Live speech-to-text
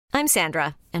I'm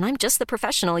Sandra, and I'm just the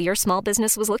professional your small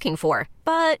business was looking for.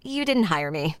 But you didn't hire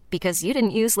me because you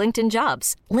didn't use LinkedIn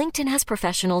Jobs. LinkedIn has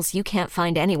professionals you can't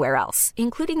find anywhere else,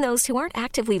 including those who aren't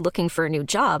actively looking for a new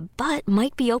job, but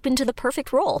might be open to the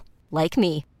perfect role, like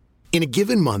me. In a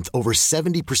given month, over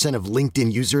 70% of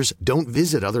LinkedIn users don't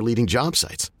visit other leading job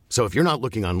sites. So if you're not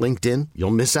looking on LinkedIn,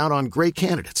 you'll miss out on great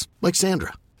candidates like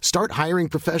Sandra. Start hiring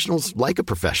professionals like a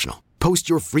professional. Post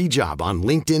your free job on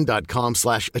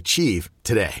linkedin.com/achieve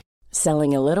today.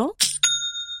 Selling a little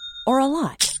or a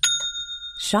lot?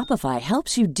 Shopify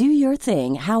helps you do your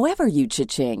thing however you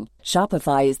cha-ching.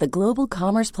 Shopify is the global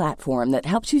commerce platform that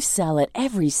helps you sell at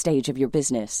every stage of your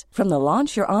business. From the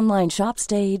launch your online shop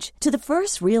stage to the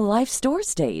first real-life store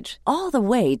stage, all the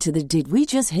way to the did we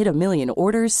just hit a million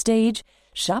orders stage.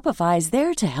 Shopify is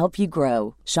there to help you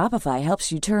grow. Shopify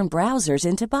helps you turn browsers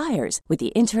into buyers with the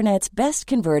internet's best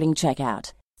converting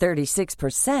checkout.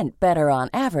 36% better on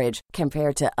average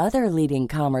compared to other leading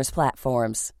commerce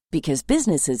platforms. Because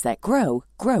businesses that grow,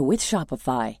 grow with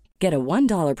Shopify. Get a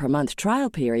 $1 per month trial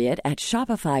period at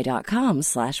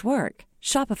shopify.com/work.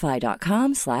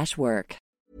 Shopify.com/work.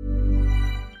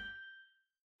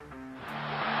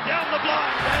 Down the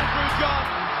blind, Andrew John.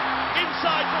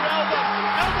 Inside for Albert.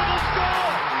 Albert will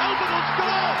score. Albert will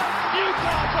score.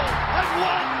 Newcastle have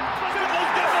won.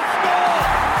 Fiddler's going to score.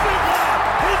 Fiddler,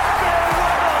 it's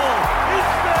farewell.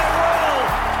 It's farewell.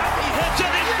 And he hits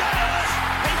it. He's got it.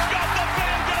 He's got the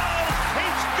field goal.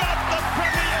 He's got the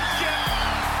premiership.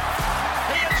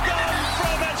 He has gone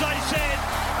from, as I said,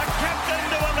 a captain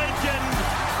to a legend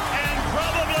and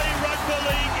probably rugby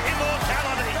league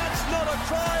immortality. That's not a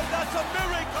try. That's a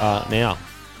miracle. Now,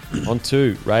 on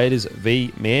to Raiders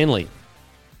v Manly.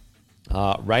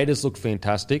 Raiders look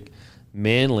fantastic.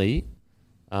 Manly,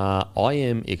 I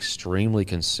am extremely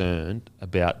concerned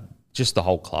about just the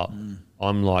whole club.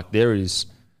 I'm like, there is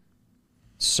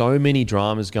so many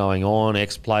dramas going on,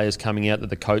 ex-players coming out that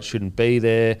the coach shouldn't be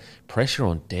there, pressure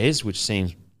on Des, which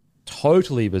seems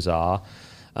totally bizarre.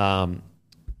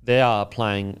 They are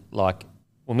playing like,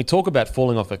 when we talk about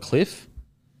falling off a cliff,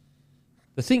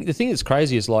 the thing that's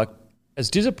crazy is like, as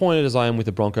disappointed as I am with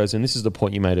the Broncos, and this is the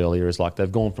point you made earlier, is like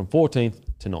they've gone from 14th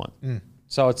to 9th.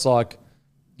 So it's like,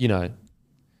 you know,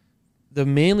 the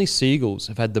Manly Seagulls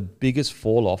have had the biggest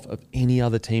fall off of any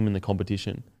other team in the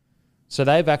competition. So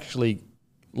they've actually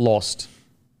lost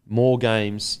more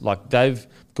games. Like they've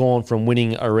gone from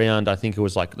winning around, I think it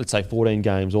was like, let's say 14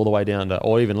 games all the way down to,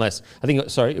 or even less.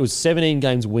 It was 17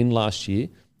 games win last year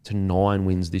to 9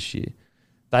 wins this year.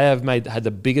 They have had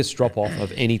the biggest drop-off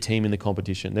of any team in the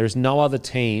competition. There is no other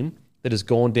team that has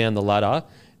gone down the ladder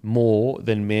more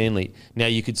than Manly. Now,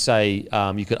 you could say,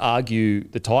 you could argue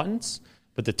the Titans,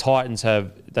 but the Titans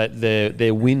have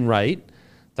their win rate.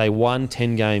 They won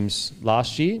 10 games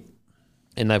last year,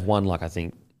 and they've won, like, I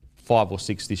think, 5 or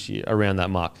 6 this year, around that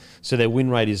mark. So their win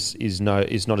rate is not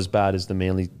as bad as the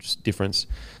Manly difference.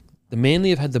 The Manly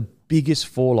have had the biggest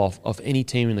fall-off of any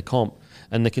team in the comp,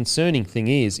 and the concerning thing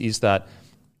is that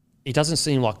it doesn't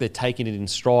seem like they're taking it in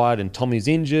stride and Tommy's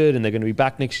injured and they're going to be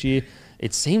back next year.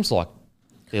 It seems like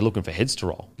they're looking for heads to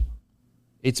roll.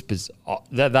 It's bizarre.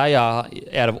 They are,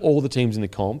 out of all the teams in the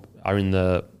comp, I'm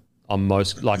not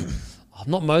most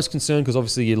concerned because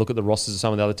obviously you look at the rosters of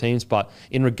some of the other teams, but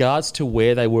in regards to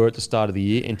where they were at the start of the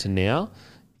year and to now,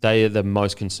 they are the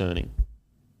most concerning.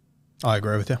 I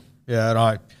agree with you. Yeah, and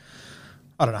I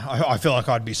don't know. I feel like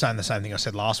I'd be saying the same thing I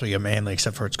said last week at Manly,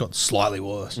 except for it's got slightly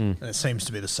worse. And it seems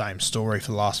to be the same story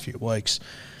for the last few weeks.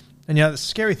 And, the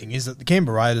scary thing is that the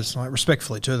Canberra Raiders, like,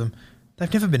 respectfully to them,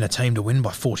 they've never been a team to win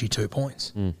by 42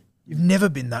 points. You've never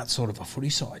been that sort of a footy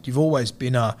side. You've always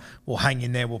been we'll hang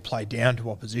in there, we'll play down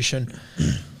to opposition.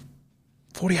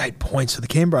 48 points for the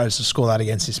Canberra Raiders to score that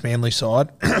against this Manly side.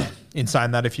 In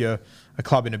saying that, if you're a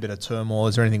club in a bit of turmoil,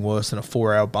 is there anything worse than a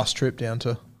 4-hour bus trip down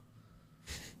to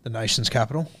the nation's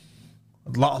capital?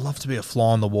 I'd love to be a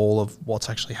fly on the wall of what's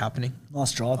actually happening.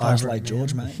 Nice drive past Lake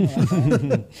George, mate.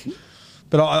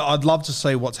 But I'd love to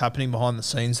see what's happening behind the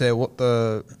scenes there, what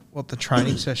the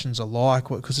training sessions are like,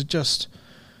 because they just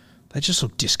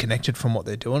look disconnected from what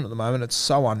they're doing at the moment. It's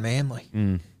so unmanly. What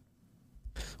do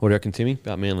you reckon, Timmy,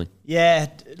 about Manly? Yeah,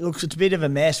 it's a bit of a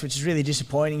mess, which is really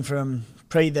disappointing from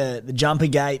the jumper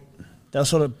gate. They were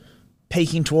sort of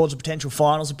peaking towards a potential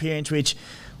finals appearance, which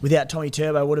without Tommy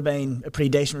Turbo would have been a pretty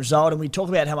decent result. And we talk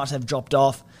about how much they've dropped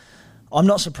off. I'm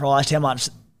not surprised how much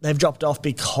they've dropped off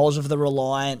because of the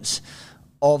reliance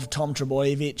of Tom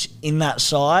Trbojevic in that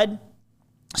side.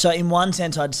 So in one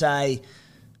sense, I'd say,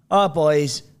 all right,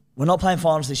 boys, we're not playing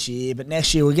finals this year, but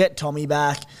next year we'll get Tommy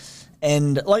back.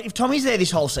 And like, if Tommy's there this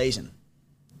whole season,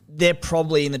 they're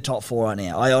probably in the top 4 right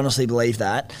now. I honestly believe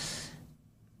that.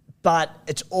 but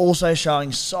it's also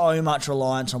showing so much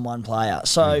reliance on one player.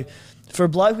 So for a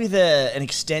bloke with an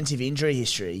extensive injury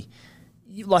history,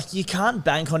 you can't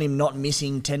bank on him not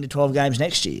missing 10 to 12 games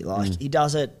next year. He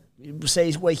does it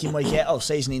week in, week out,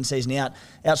 season in, season out,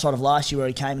 outside of last year where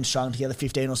he came and strung together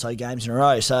 15 or so games in a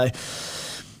row. So,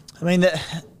 I mean,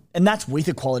 and that's with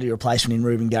a quality replacement in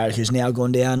Ruben Garrick, who's now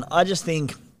gone down. I just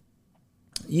think,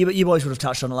 you boys would have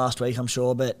touched on it last week, I'm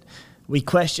sure, but we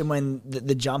question when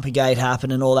the jumper gate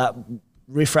happened and all that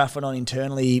riffraff went on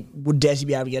internally, would Desi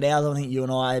be able to get out? I think you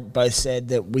and I both said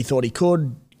that we thought he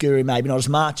could, Guru maybe not as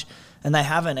much. And they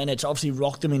haven't, and it's obviously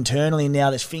rocked them internally, and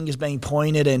now there's fingers being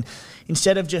pointed, and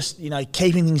instead of just,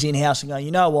 keeping things in-house and going,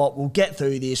 you know what, we'll get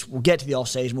through this, we'll get to the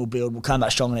off-season, we'll build, we'll come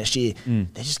back stronger next year,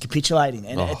 they're just capitulating,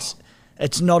 and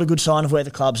it's not a good sign of where the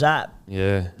club's at.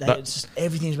 Yeah.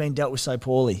 Everything's been dealt with so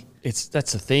poorly. That's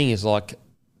the thing, is like,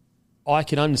 I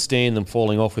can understand them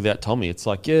falling off without Tommy. It's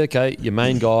like, yeah, okay, your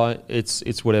main guy,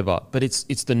 it's whatever. But it's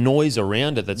the noise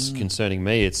around it that's concerning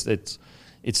me.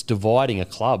 It's dividing a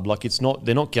club. Like,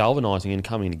 they're not galvanising and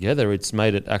coming together. It's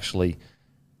made it actually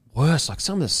worse. Like,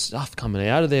 some of the stuff coming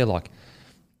out of there, like,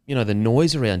 the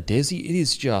noise around Desi, it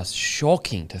is just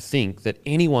shocking to think that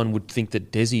anyone would think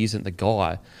that Desi isn't the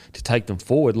guy to take them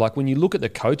forward. Like, when you look at the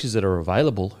coaches that are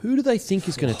available, who do they think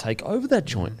is going to take over that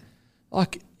joint?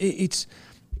 Like, it's...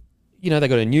 they've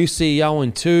got a new CEO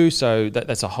in too, so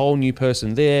that's a whole new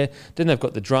person there. Then they've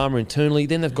got the drama internally.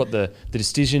 Then they've got the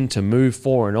decision to move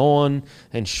foreign on.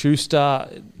 And Schuster,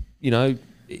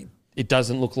 it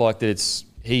doesn't look like that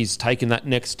he's taken that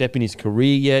next step in his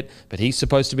career yet, but he's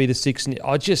supposed to be the sixth.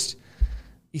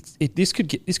 This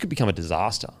could become a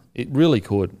disaster. It really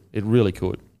could. It really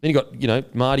could. Then you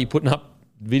got, Marty putting up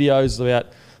videos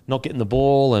about not getting the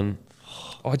ball, and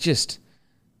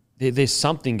there's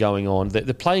something going on.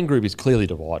 The playing group is clearly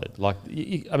divided. Like,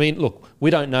 look,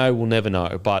 we don't know, we'll never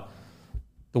know, but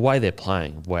the way they're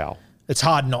playing, wow. It's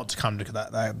hard not to come to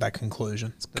that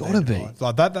conclusion. It's got to be.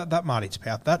 Like that Marty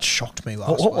Tapau, that shocked me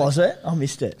last week. What was it? I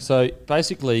missed it. So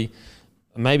basically,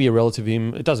 maybe a relative of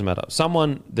him, it doesn't matter.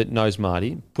 Someone that knows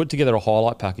Marty put together a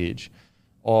highlight package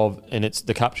and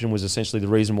the caption was essentially the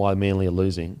reason why Manly are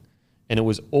losing. And it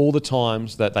was all the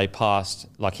times that they passed,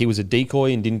 like he was a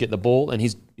decoy and didn't get the ball, and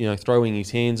he's throwing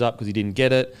his hands up because he didn't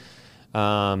get it.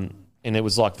 And it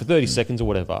was like for 30 seconds or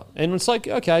whatever. And it's like,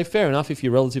 okay, fair enough if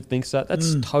your relative thinks that.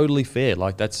 That's totally fair.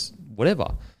 Like, that's whatever.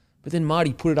 But then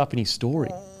Marty put it up in his story.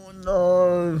 Oh,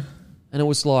 no. And it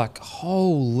was like,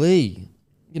 holy,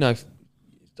 I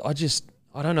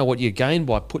don't know what you gain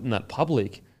by putting that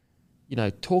public.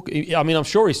 I'm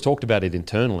sure he's talked about it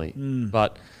internally,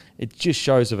 but it just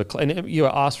shows and you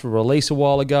were asked for a release a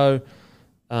while ago.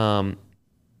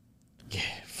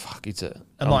 It's a...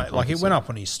 And like it went up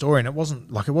on his story, and it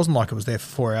wasn't like it was there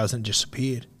for 4 hours and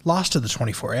disappeared. Lasted the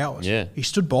 24 hours. Yeah. He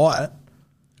stood by it.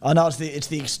 I know it's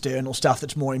the external stuff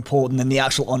that's more important than the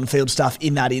actual on-field stuff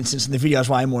in that instance, and the video's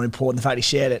way more important. The fact he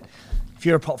shared it. If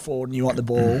you're a pop forward and you want the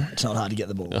ball, it's not hard to get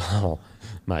the ball. Oh,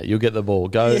 mate, you'll get the ball.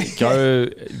 Go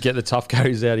get the tough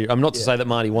carries out of you. I'm not to say that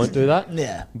Marty won't do that.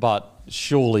 Yeah. But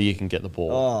surely you can get the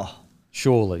ball. Oh.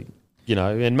 Surely.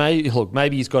 And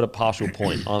maybe he's got a partial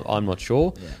point. I'm not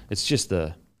sure. Yeah. It's just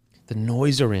the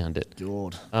noise around it.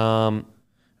 God. And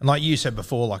like you said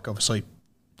before, like obviously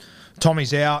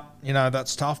Tommy's out,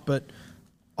 that's tough, but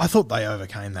I thought they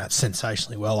overcame that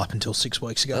sensationally well up until 6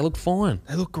 weeks ago. They look fine.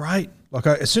 They look great. Like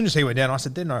as soon as he went down, I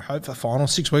said, there's no hope for the final.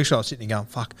 6 weeks ago, I was sitting there going,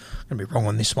 fuck, I'm going to be wrong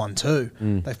on this one too.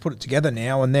 They've put it together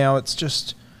now, and now it's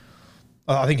just,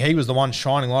 I think he was the one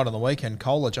shining light on the weekend.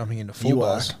 Kohler jumping into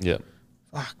fullback. Yeah.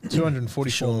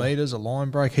 244 metres, a line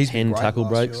break. He's 10 been great tackle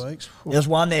the last breaks. few weeks. There was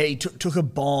one there, he took a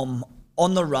bomb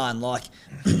on the run. Like,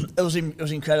 it was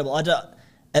incredible.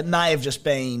 It may have just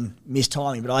been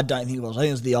mistiming, but I don't think it was. I think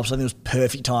it was the opposite. I think it was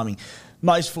perfect timing.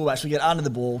 Most fullbacks would get under the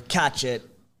ball, catch it,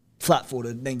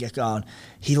 flat-footed, then get going.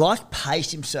 He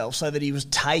paced himself so that he was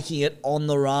taking it on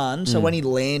the run. So when he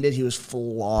landed, he was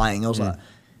flying. I was like,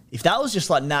 if that was just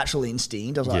like natural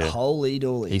instinct, I was like, holy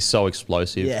dooly. He's so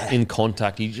explosive. Yeah. In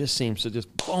contact, he just seems to just,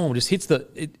 boom, just hits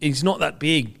he's not that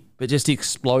big, but just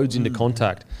explodes into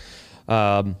contact.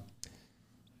 Look,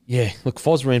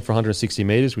 Foz ran for 160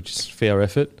 metres, which is fair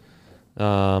effort.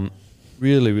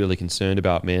 Really, really concerned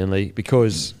about Manly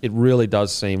because it really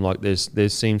does seem like there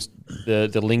seems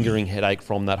the lingering headache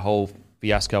from that whole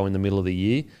fiasco in the middle of the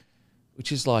year,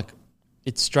 which is like,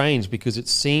 it's strange because it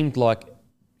seemed like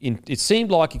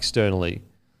externally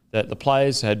that the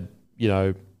players had,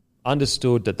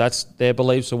 understood that that's their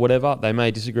beliefs or whatever. They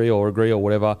may disagree or agree or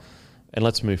whatever, and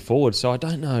let's move forward. So I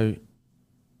don't know,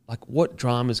 like, what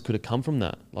dramas could have come from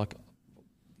that? Like,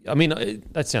 I mean,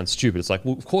 that sounds stupid. It's like,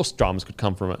 well, of course dramas could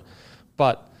come from it.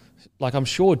 But, like, I'm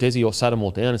sure Desi or sat them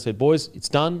all down and said, boys, it's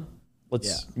done.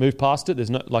 Let's move past it. There's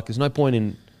no point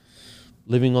in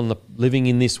living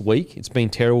in this week. It's been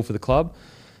terrible for the club.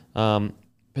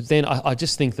 But then I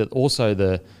just think that also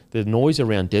the noise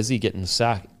around Desi getting the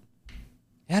sack,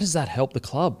 how does that help the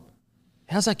club?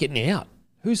 How's that getting out?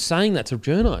 Who's saying that to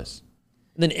journos?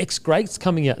 And then ex-greats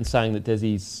coming out and saying that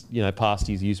Desi's, past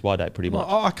his use-by date pretty much.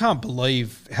 I can't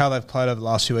believe how they've played over the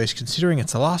last few weeks, considering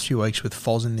it's the last few weeks with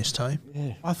Foz in this team.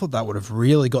 Yeah. I thought that would have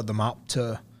really got them up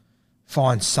to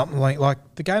find something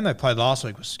like the game they played last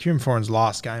week was Kieran Foran's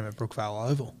last game at Brookvale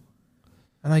Oval.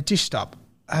 And they dished up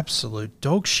absolute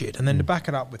dog shit. And then to back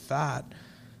it up with that,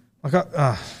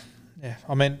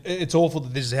 I mean, it's awful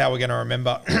that this is how we're going to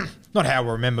remember. Not how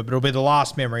we'll remember, but it'll be the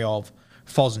last memory of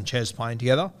Foz and Ches playing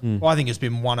together. Well, I think it's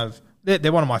been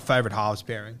they're one of my favourite halves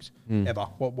pairings ever.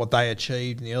 What they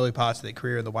achieved in the early parts of their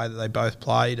career and the way that they both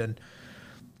played. And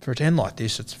for it to end like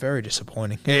this, it's very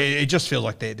disappointing. It just feels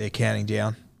like they're counting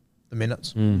down the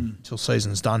minutes until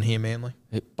season's done here, Manly.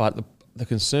 But the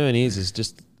concern is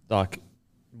just like,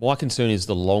 my concern is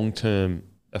the long-term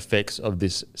effects of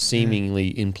this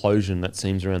seemingly implosion that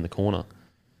seems around the corner.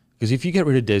 Because if you get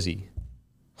rid of Desi,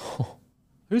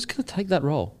 who's going to take that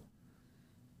role?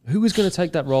 Who is going to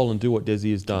take that role and do what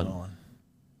Desi has done?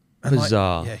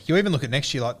 Bizarre. You even look at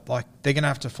next year, like they're going to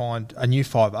have to find a new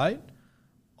 5'8".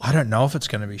 I don't know if it's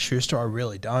going to be Schuster. I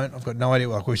really don't. I've got no idea.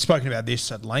 Like, we've spoken about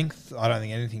this at length. I don't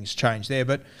think anything's changed there.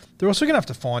 But they're also going to have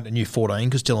to find a new 14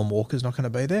 because Dylan Walker's not going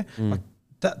to be there. Like,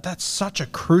 that's such a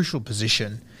crucial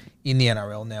position in the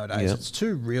NRL nowadays. Yeah. It's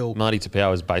too real. Marty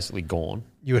Tapau is basically gone.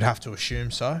 You would have to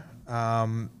assume so.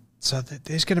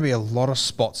 There's going to be a lot of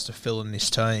spots to fill in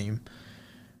this team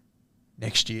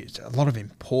next year. It's a lot of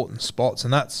important spots.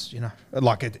 And that's,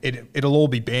 it'll all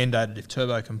be band-aided if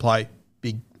Turbo can play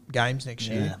big games next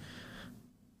year.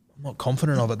 I'm not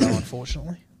confident of it though,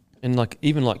 unfortunately. And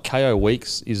even KO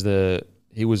Weeks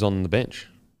he was on the bench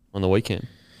on the weekend.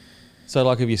 So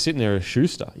if you're sitting there as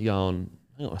Schuster, you're going,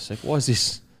 hang on a sec, why is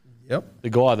this the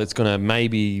guy that's going to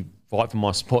maybe fight for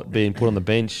my spot being put on the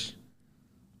bench?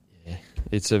 Yeah,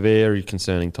 it's a very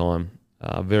concerning time.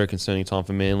 Very concerning time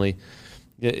for Manly.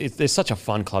 Yeah, there's such a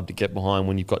fun club to get behind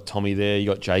when you've got Tommy there,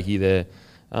 you've got Jakey there.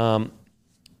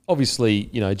 Obviously,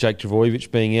 Jake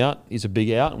Trbojevic being out is a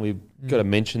big out, and we've got to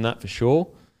mention that for sure.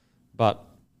 But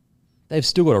they've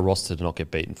still got a roster to not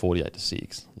get beaten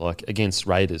 48-6, against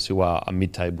Raiders, who are a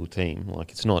mid-table team.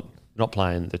 It's not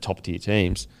playing the top-tier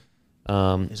teams.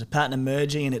 There's a pattern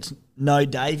emerging, and it's no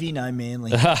Davey, no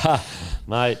Manly. Mate,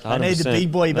 100%. I need the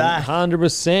big boy back.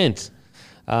 100%.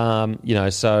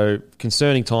 So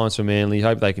concerning times for Manly.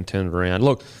 Hope they can turn it around.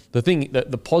 Look,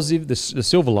 the positive, the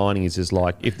silver lining is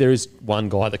if there is one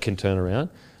guy that can turn around,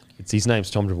 his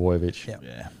name's Tom Trbojevic.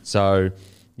 Yeah. So,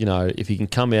 if he can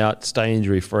come out, stay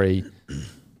injury-free,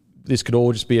 this could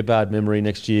all just be a bad memory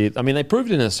next year. I mean, they proved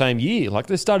it in the same year.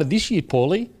 They started this year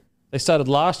poorly. They started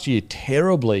last year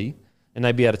terribly, and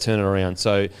they'd be able to turn it around.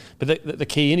 So, but the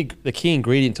key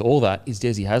ingredient to all that is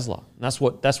Desi Hasler.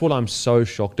 And that's what I'm so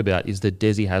shocked about is the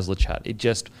Desi Hasler chat.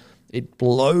 It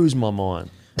blows my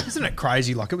mind. Isn't it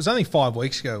crazy? It was only 5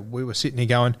 weeks ago we were sitting here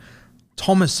going,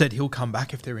 Thomas said he'll come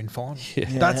back if they're in final. Yeah.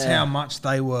 That's how much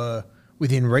they were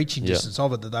within reaching distance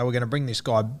of it, that they were going to bring this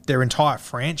guy, their entire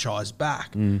franchise,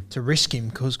 back to risk him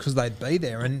because they'd be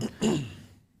there. And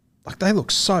they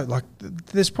look so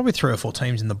there's probably 3 or 4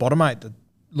 teams in the bottom 8 that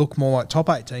look more like top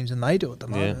 8 teams than they do at the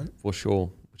moment. Yeah, for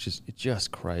sure, which is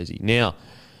just crazy. Now,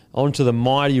 on to the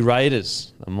mighty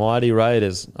Raiders. The mighty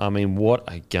Raiders. I mean,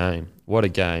 what a game. What a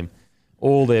game.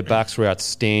 All their backs were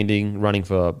outstanding, running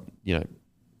for, the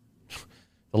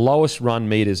lowest run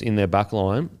meters in their back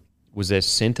line was their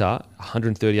centre,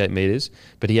 138 metres,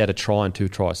 but he had a try and 2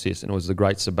 try assists, and it was the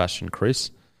great Sebastian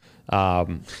Chris.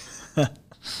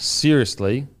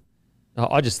 Seriously,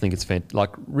 I just think it's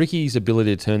fantastic. Ricky's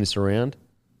ability to turn this around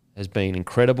has been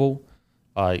incredible.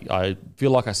 I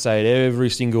feel like I say it every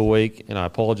single week, and I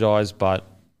apologise, but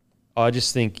I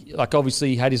just think, obviously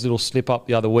he had his little slip up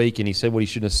the other week and he said what he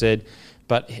shouldn't have said,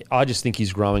 but I just think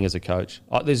he's growing as a coach.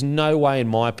 There's no way, in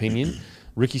my opinion,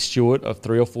 Ricky Stewart of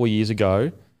 3 or 4 years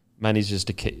ago manages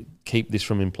to keep this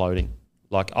from imploding.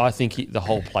 I think the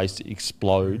whole place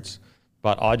explodes,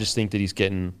 but I just think that he's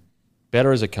getting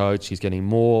better as a coach. He's getting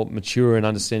more mature and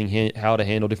understanding how to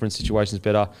handle different situations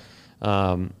better.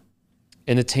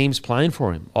 And the team's playing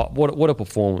for him. What a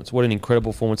performance. What an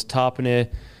incredible performance. Tarpanier,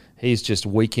 he's just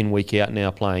week in, week out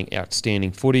now playing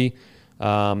outstanding footy.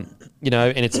 And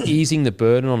it's easing the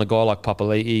burden on a guy like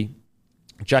Papali'i.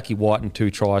 Jackie White and 2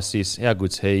 try assists. How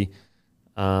good's he?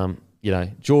 Jordan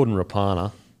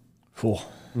Rapana.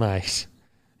 Mate,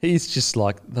 he's just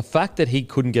like, the fact that he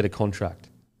couldn't get a contract,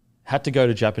 had to go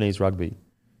to Japanese rugby,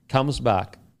 comes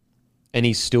back, and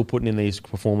he's still putting in these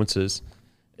performances.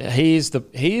 He is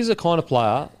the kind of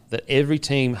player that every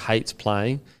team hates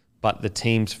playing, but the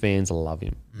team's fans love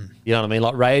him. You know what I mean?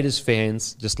 Like Raiders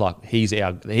fans, just like, he's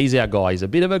our guy. He's a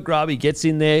bit of a grub. He gets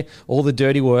in there, all the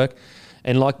dirty work.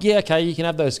 And like, yeah, okay, you can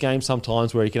have those games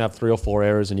sometimes where you can have 3 or 4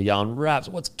 errors and you're going, Raps,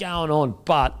 what's going on?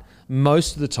 But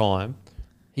most of the time,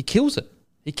 he kills it.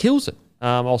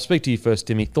 I'll speak to you first,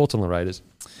 Timmy. Thoughts on the Raiders?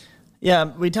 Yeah,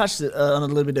 we touched on it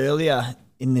a little bit earlier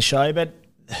in the show, but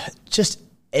just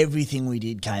everything we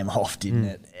did came off, didn't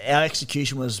it? Our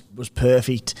execution was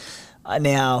perfect.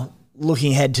 Now,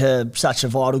 looking ahead to such a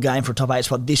vital game for a top 8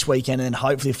 spot this weekend and then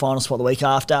hopefully a final spot the week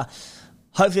after,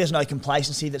 hopefully there's no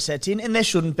complacency that sets in, and there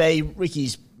shouldn't be.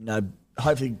 Ricky's,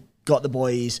 hopefully got the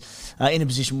boys in a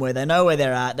position where they know where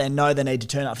they're at, they know they need to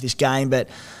turn up for this game, but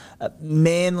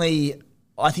Manly,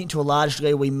 I think to a large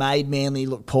degree we made Manly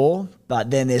look poor, but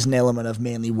then there's an element of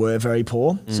Manly were very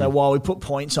poor. So while we put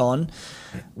points on,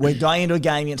 we're going into a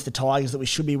game against the Tigers that we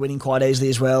should be winning quite easily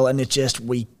as well, and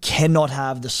we cannot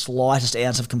have the slightest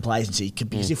ounce of complacency,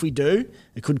 because if we do,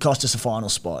 it could cost us a final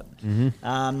spot.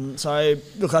 So,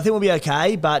 look, I think we'll be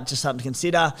okay, but just something to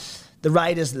consider. The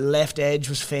Raiders' left edge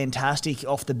was fantastic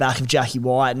off the back of Jackie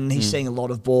White, and he's seeing a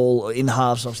lot of ball in the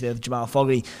halves, obviously, there with Jamal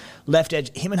Fogarty. Left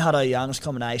edge, him and Hutto Young's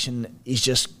combination is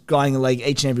just growing the league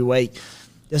each and every week.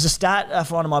 There's a stat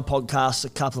for one of my podcasts a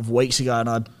couple of weeks ago,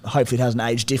 and hopefully it hasn't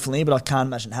aged differently, but I can't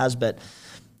imagine it has, but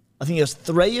I think it was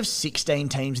 3 of 16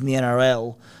 teams in the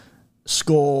NRL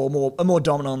are more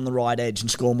dominant on the right edge and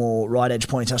score more right edge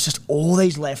points. So it's just all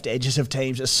these left edges of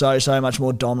teams are so much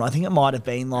more dominant. I think it might have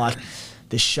been like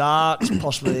the Sharks,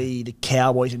 possibly the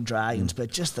Cowboys and Dragons, but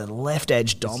just the left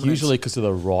edge dominance. It's usually because of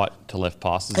the right to left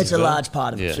passes. It's a large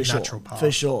part of it, for Natural sure. part.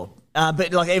 For sure.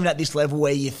 But like even at this level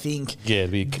where you think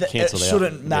it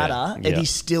shouldn't matter, it is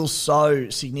still so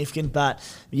significant. But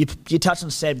you touched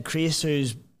on Seb Chris,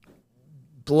 who's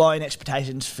blown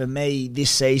expectations for me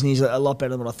this season. He's a lot better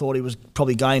than what I thought he was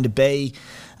probably going to be.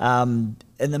 In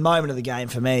the moment of the game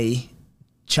for me,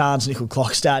 Chance Nickel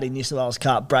Clock starting New South Wales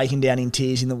Cup, breaking down in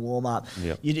tears in the warm-up.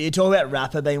 Yep. You talk about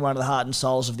Rapper being one of the heart and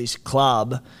souls of this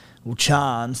club. Well,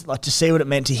 Chance, like to see what it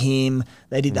meant to him.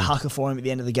 They did the haka for him at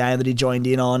the end of the game that he joined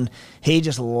in on. He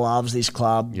just loves this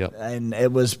club, and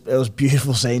it was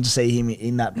beautiful seeing to see him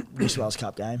in that New South Wales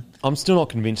Cup game. I'm still not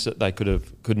convinced that they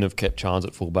couldn't have kept Chance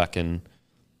at fullback and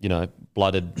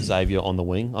blooded Xavier on the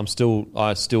wing.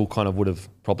 I still kind of would have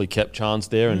probably kept Chance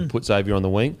there and put Xavier on the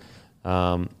wing.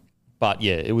 But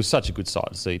yeah, it was such a good sight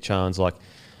to see Chance. Like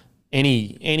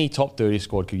any top 30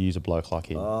 squad could use a bloke like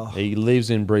him. He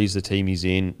lives and breathes the team he's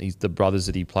in. He's the brothers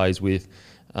that he plays with.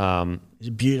 He's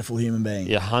a beautiful human being.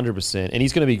 Yeah, 100%. And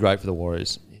he's going to be great for the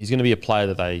Warriors. He's going to be a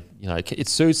player that it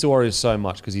suits the Warriors so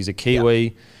much because he's a Kiwi.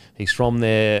 Yep. He's from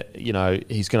there.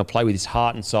 He's going to play with his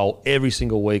heart and soul every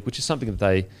single week, which is something that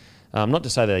they, not to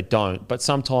say that they don't, but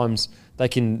sometimes they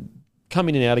can come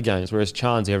in and out of games, whereas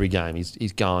Chance every game,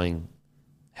 he's going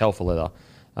hell for leather.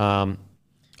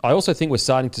 I also think we're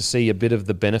starting to see a bit of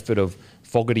the benefit of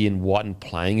Fogarty and Whiten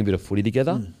playing a bit of footy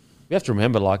together. We have to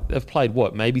remember, they've played,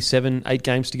 maybe 7-8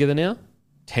 games together now?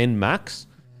 10 max?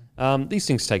 These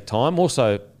things take time.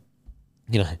 Also,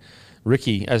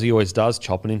 Ricky, as he always does,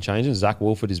 chopping and changing. Zach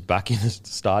Wolford is back in the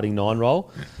starting 9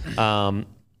 role.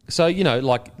 So,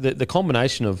 the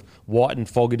combination of Whiten,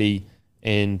 Fogarty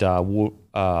and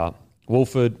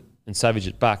Wolford and Savage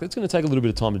at back, that's going to take a little bit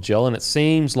of time to gel, and it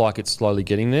seems like it's slowly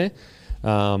getting there.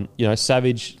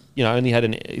 Savage, only had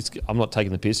I'm not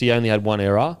taking the piss, he only had 1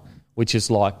 error, which is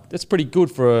that's pretty good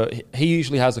he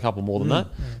usually has a couple more than that.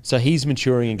 So he's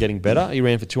maturing and getting better. He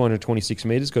ran for 226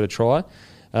 metres, got a try.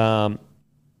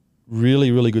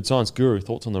 Really, really good signs. Guru,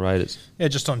 thoughts on the Raiders? Yeah,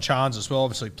 just on Chance as well.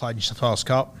 Obviously played New South Wales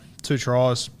Cup, 2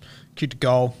 tries, kicked a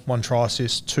goal, 1 try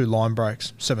assist, 2 line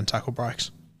breaks, 7 tackle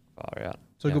breaks. Far out.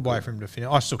 It's a good way for him to finish.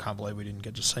 I still can't believe we didn't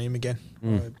get to see him again.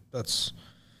 That's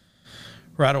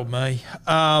rattled me.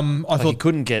 I thought he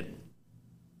couldn't get.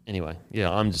 Anyway,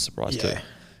 I'm just surprised too.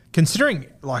 Considering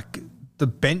the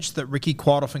bench that Ricky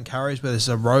quite often carries, where there's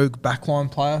a rogue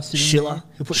backline player sitting Schiller.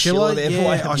 He'll put Schiller there.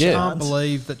 I can't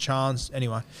believe that Chance.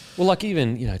 Anyway, well,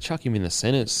 even chuck him in the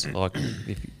centres.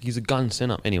 If he's a gun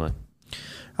centre. Anyway.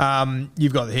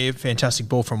 You've got here fantastic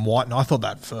ball from White, and I thought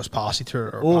that first pass he threw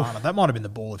to Rapana, that might have been the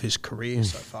ball of his career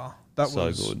so far. That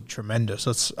was good. Tremendous.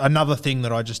 That's another thing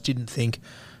that I just didn't think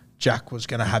Jack was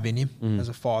going to have in him as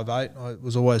a 5'8". It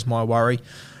was always my worry.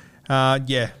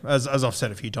 As I've said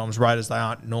a few times, Raiders, they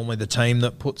aren't normally the team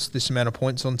that puts this amount of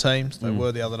points on teams. They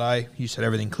were the other day. You said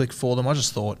everything clicked for them. I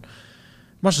just thought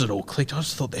much as it all clicked, I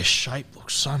just thought their shape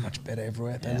looked so much better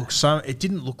everywhere. They looked so. It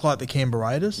didn't look like the Canberra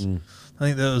Raiders. I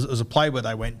think there was a play where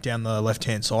they went down the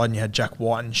left-hand side and you had Jack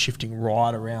Whiten shifting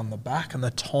right around the back, and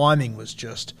the timing was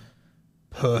just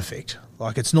perfect.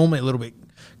 Like, it's normally a little bit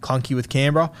clunky with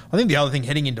Canberra. I think the other thing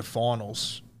heading into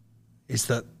finals is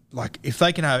that, like, if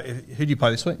they can have... Who do you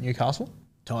play this week? Newcastle?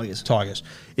 Tigers.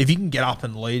 If you can get up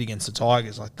and lead against the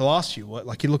Tigers, like the last few...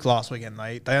 Like, you look last weekend,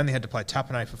 they only had to play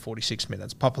Tapane for 46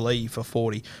 minutes, Papali'i for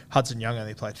 40, Hudson Young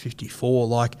only played 54.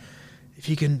 Like... If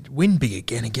you can win big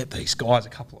again and get these guys a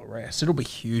couple of rests, it'll be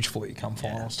huge for you come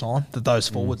finals time. That those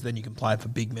forwards, then you can play for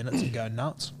big minutes and go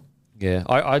nuts. Yeah,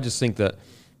 I just think that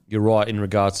you're right in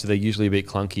regards to they're usually a bit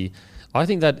clunky. I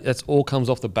think that's all comes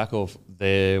off the back of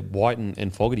their White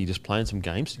and Fogarty just playing some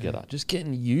games together, just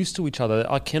getting used to each other.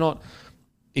 I cannot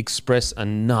express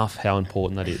enough how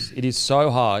important that is. It is so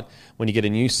hard when you get a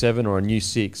new 7 or a new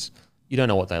 6. You don't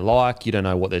know what they like. You don't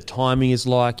know what their timing is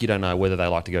like. You don't know whether they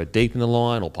like to go deep in the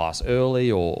line or pass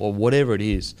early or whatever it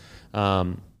is.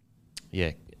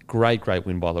 Great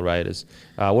win by the Raiders.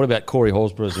 What about Corey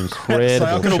Horsburgh's incredible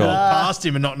I could have shot? walked past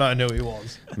him and not known who he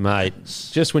was. Mate,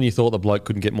 just when you thought the bloke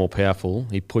couldn't get more powerful,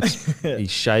 he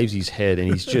shaves his head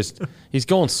and he's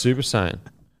gone Super Saiyan.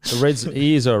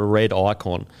 He is a red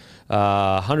icon.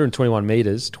 121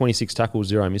 metres, 26 tackles,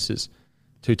 0 misses,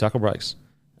 2 tackle breaks.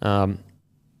 Things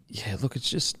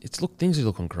are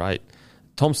looking great.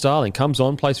 Tom Starling comes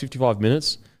on, plays 55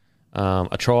 minutes,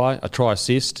 a try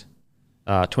assist,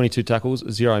 22 tackles,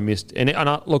 0 missed. And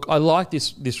I like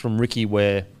this from Ricky,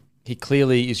 where he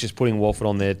clearly is just putting Walford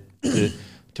on there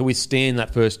to withstand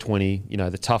that first 20,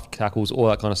 the tough tackles, all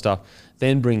that kind of stuff.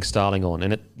 Then bring Starling on,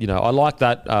 and I like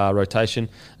that rotation.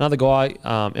 Another guy,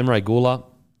 Emre Gula,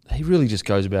 he really just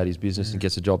goes about his business and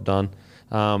gets the job done.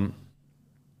 How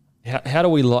do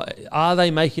we are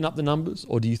they making up the numbers,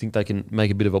 or do you think they can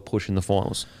make a bit of a push in the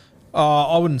finals?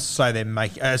 I wouldn't say they're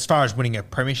making... As far as winning a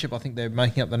premiership, I think they're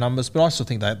making up the numbers, but I still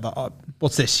think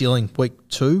what's their ceiling? Week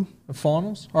 2 of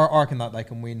finals? I reckon that they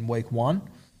can win week 1,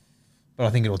 but I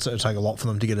think it'll take a lot for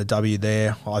them to get a W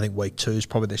there. I think week 2 is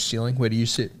probably their ceiling. Where do you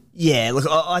sit? Yeah, look,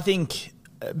 I think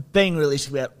being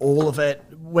realistic about all of it,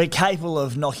 we're capable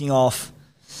of knocking off...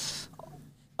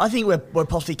 I think we're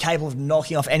possibly capable of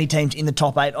knocking off any teams in the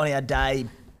top 8 on our day,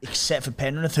 except for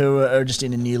Penrith, who are just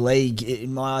in a new league,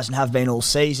 in my eyes, and have been all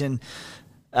season.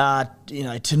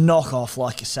 To knock off,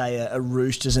 like, say, a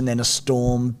Roosters and then a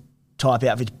Storm type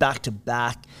outfit back to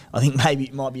back, I think maybe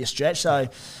it might be a stretch. So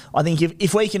I think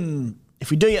if we do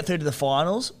get through to the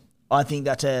finals, I think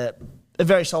that's a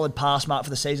very solid pass mark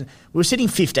for the season. We were sitting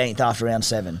 15th after round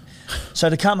 7. So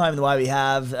to come home the way we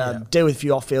have, deal with a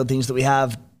few off-field things that we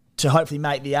have, to hopefully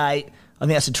make the 8, I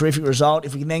think that's a terrific result.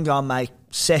 If we can then go and make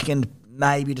second,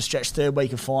 maybe to stretch third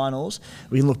week of finals,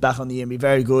 we can look back on the year and be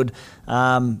very good.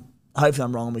 Hopefully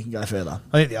I'm wrong and we can go further.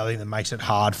 I think the other thing that makes it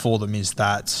hard for them is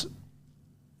that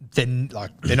they're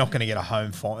not going to get a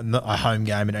home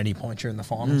game at any point during the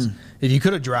finals. If you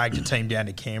could have dragged a team down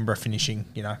to Canberra finishing,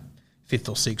 5th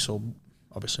or 6th, or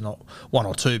obviously not 1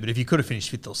 or 2, but if you could have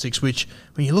finished 5th or 6th, which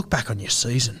when you look back on your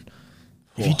season...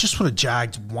 If you just would have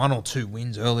jagged 1 or 2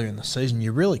 wins earlier in the season,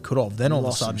 you really could have. Then all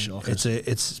of a sudden,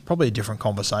 it's probably a different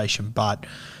conversation. But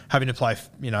having to play,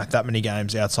 that many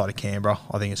games outside of Canberra,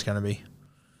 I think it's going to be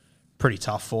pretty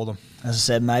tough for them. As I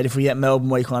said, mate, if we get Melbourne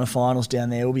week 1 of finals down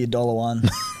there, it'll be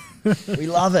 $1. We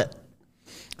love it.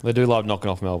 They do love knocking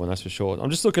off Melbourne, that's for sure. I'm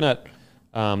just looking at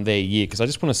their year because I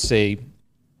just want to see,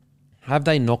 have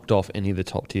they knocked off any of the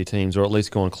top tier teams or at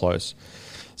least gone close?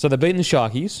 So they've beaten the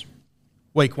Sharkies.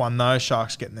 Week 1, though,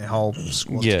 Sharks getting their whole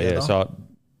squad together. Yeah, so,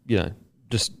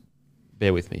 just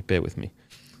bear with me.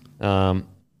 Haven't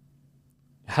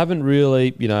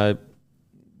really,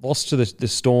 lost to the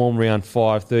Storm round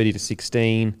 5,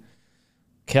 30-16.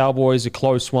 Cowboys, a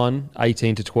close one,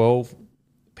 18-12.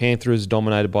 Panthers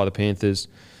dominated by the Panthers.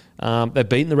 They've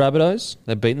beaten the Rabbitohs.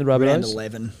 Round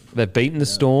 11. They've beaten the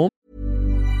Storm.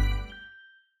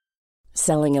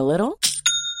 Selling a little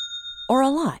or a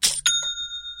lot?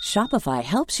 Shopify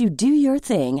helps you do your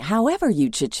thing however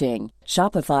you cha-ching.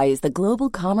 Shopify is the global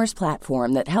commerce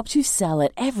platform that helps you sell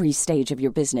at every stage of your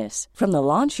business. From the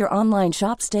launch your online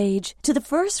shop stage to the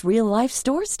first real-life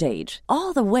store stage,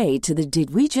 all the way to the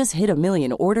did we just hit a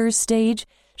million orders stage.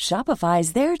 Shopify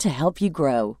is there to help you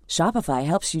grow. Shopify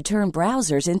helps you turn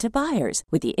browsers into buyers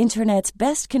with the internet's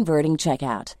best converting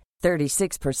checkout.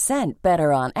 36%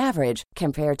 better on average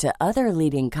compared to other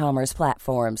leading commerce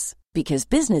platforms. Because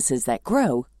businesses that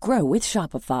grow with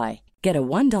Shopify. Get a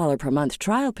 $1 per month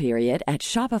trial period at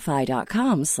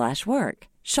shopify.com/work.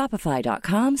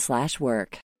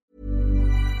 Shopify.com/work.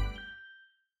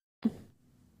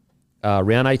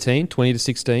 round 18,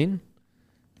 20-16.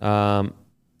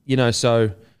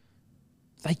 So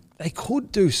they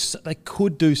could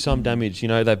do some damage.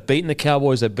 They've beaten the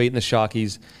Cowboys, they've beaten the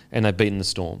Sharkies, and they've beaten the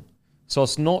Storm. So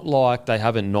it's not like they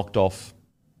haven't knocked off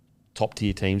top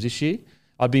tier teams this year.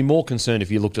 I'd be more concerned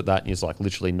if you looked at that and it's like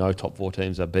literally no top 4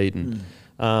 teams are beaten.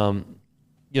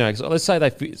 Let's say they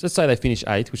finish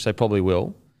 8th, which they probably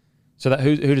will. So that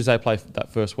who does they play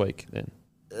that first week then?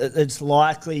 It's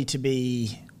likely to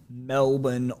be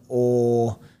Melbourne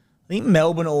or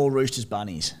Roosters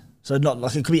Bunnies. So not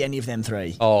like it could be any of them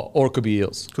 3. Oh, or it could be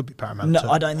Eels. Could be Parramatta. No, too.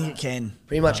 I don't think it can.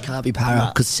 Pretty much can't be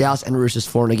Para because South and Roosters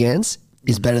for and against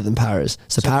is better than Para's.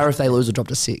 So Para, if they lose, will drop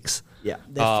to 6. Yeah,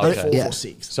 they're okay. 4 Yeah. or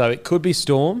 6. So it could be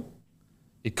Storm.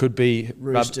 It could be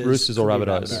Roosters or could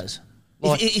be Rabbitohs.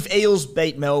 If Eels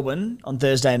beat Melbourne on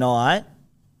Thursday night,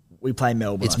 we play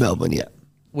Melbourne. It's Melbourne, yeah.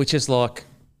 Which is like,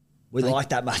 We like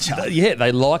that matchup. yeah,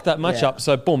 they like that matchup. Yeah.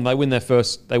 So boom, they win their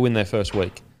first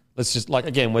week. Let's just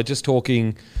again, we're just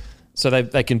talking. So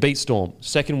they can beat Storm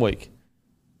second week.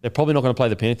 They're probably not going to play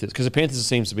the Panthers because the Panthers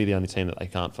seems to be the only team that they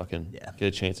can't fucking get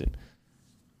a chance in.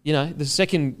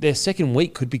 Their second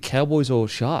week could be Cowboys or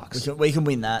Sharks. We can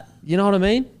win that. You know what I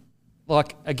mean?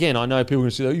 Like, again, I know people are going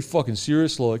to say, "Are you fucking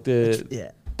serious?" Like,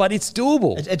 but it's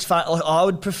doable. It's fun. I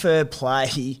would prefer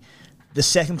play the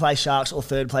second place Sharks or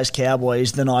third place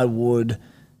Cowboys than I would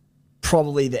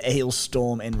probably the Eels,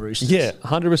 Storm, and Roosters. Yeah,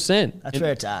 100%. That's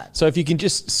where it's at. So if you can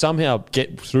just somehow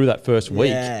get through that first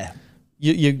week,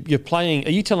 you're playing.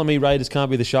 Are you telling me Raiders can't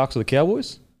be the Sharks or the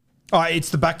Cowboys? Oh, it's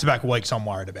the back-to-back weeks I'm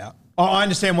worried about. I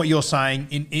understand what you're saying.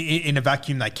 In a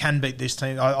vacuum, they can beat this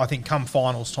team. I think come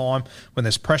finals time, when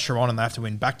there's pressure on and they have to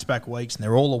win back-to-back weeks and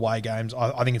they're all away games,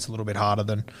 I think it's a little bit harder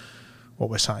than what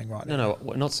we're saying right now. No,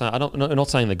 we're not saying. I'm not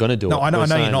saying they're going to do it. No, I know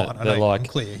you're not. I know They're I'm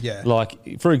clear, yeah.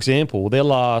 Like, for example, their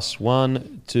last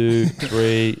 1, 2,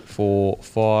 3, 4,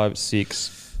 5,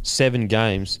 6, 7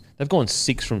 games, they've gone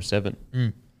 6 from 7.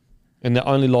 And the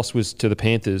only loss was to the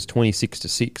Panthers,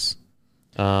 26-6.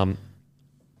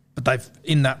 But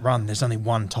in that run, there's only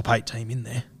one top 8 team in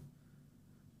there.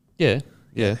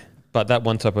 Yeah. But that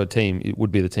one type of team, it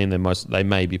would be the team they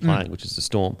may be playing, which is the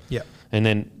Storm. Yeah. And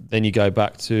then you go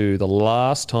back to the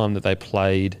last time that they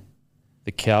played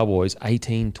the Cowboys,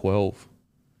 18-12.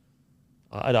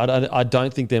 I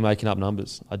don't think they're making up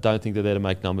numbers. I don't think they're there to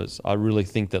make numbers. I really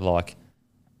think that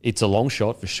it's a long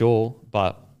shot for sure,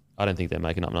 but I don't think they're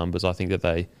making up numbers. I think that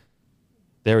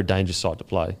they're a dangerous side to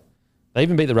play. They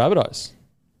even beat the Rabbitohs,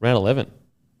 round 11,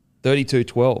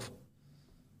 32-12.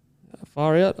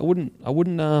 Far out. I wouldn't.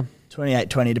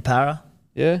 28-20 to Para.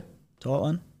 Yeah. Tight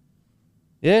one.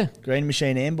 Yeah. Green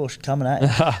Machine ambush coming at you.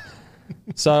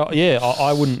 So yeah,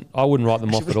 I wouldn't write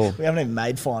them off at all. We haven't even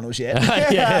made finals yet.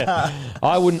 Yeah,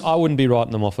 I wouldn't be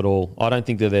writing them off at all. I don't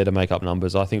think they're there to make up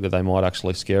numbers. I think that they might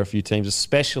actually scare a few teams,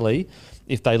 especially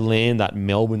if they land that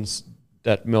Melbourne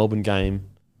game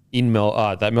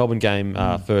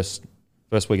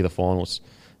first week of the finals,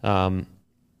 and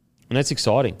that's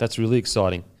exciting. That's really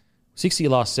exciting. 6 of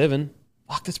your last 7,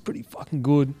 fuck, that's pretty fucking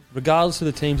good. Regardless of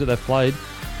the teams that they've played,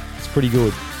 it's pretty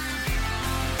good.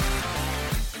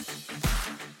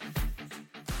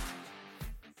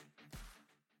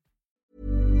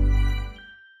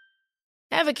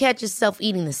 Ever catch yourself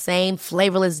eating the same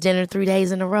flavorless dinner 3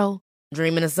 days in a row?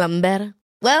 Dreaming of something better?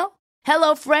 Well,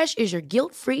 HelloFresh is your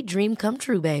guilt-free dream come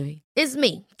true, baby. It's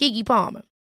me, Keke Palmer.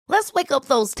 Let's wake up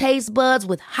those taste buds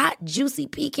with hot, juicy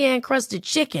pecan-crusted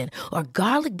chicken or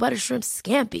garlic butter shrimp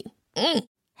scampi.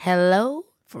 Hello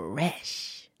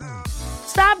Fresh.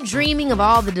 Stop dreaming of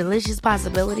all the delicious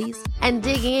possibilities and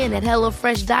dig in at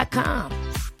HelloFresh.com.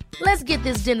 Let's get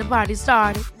this dinner party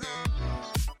started.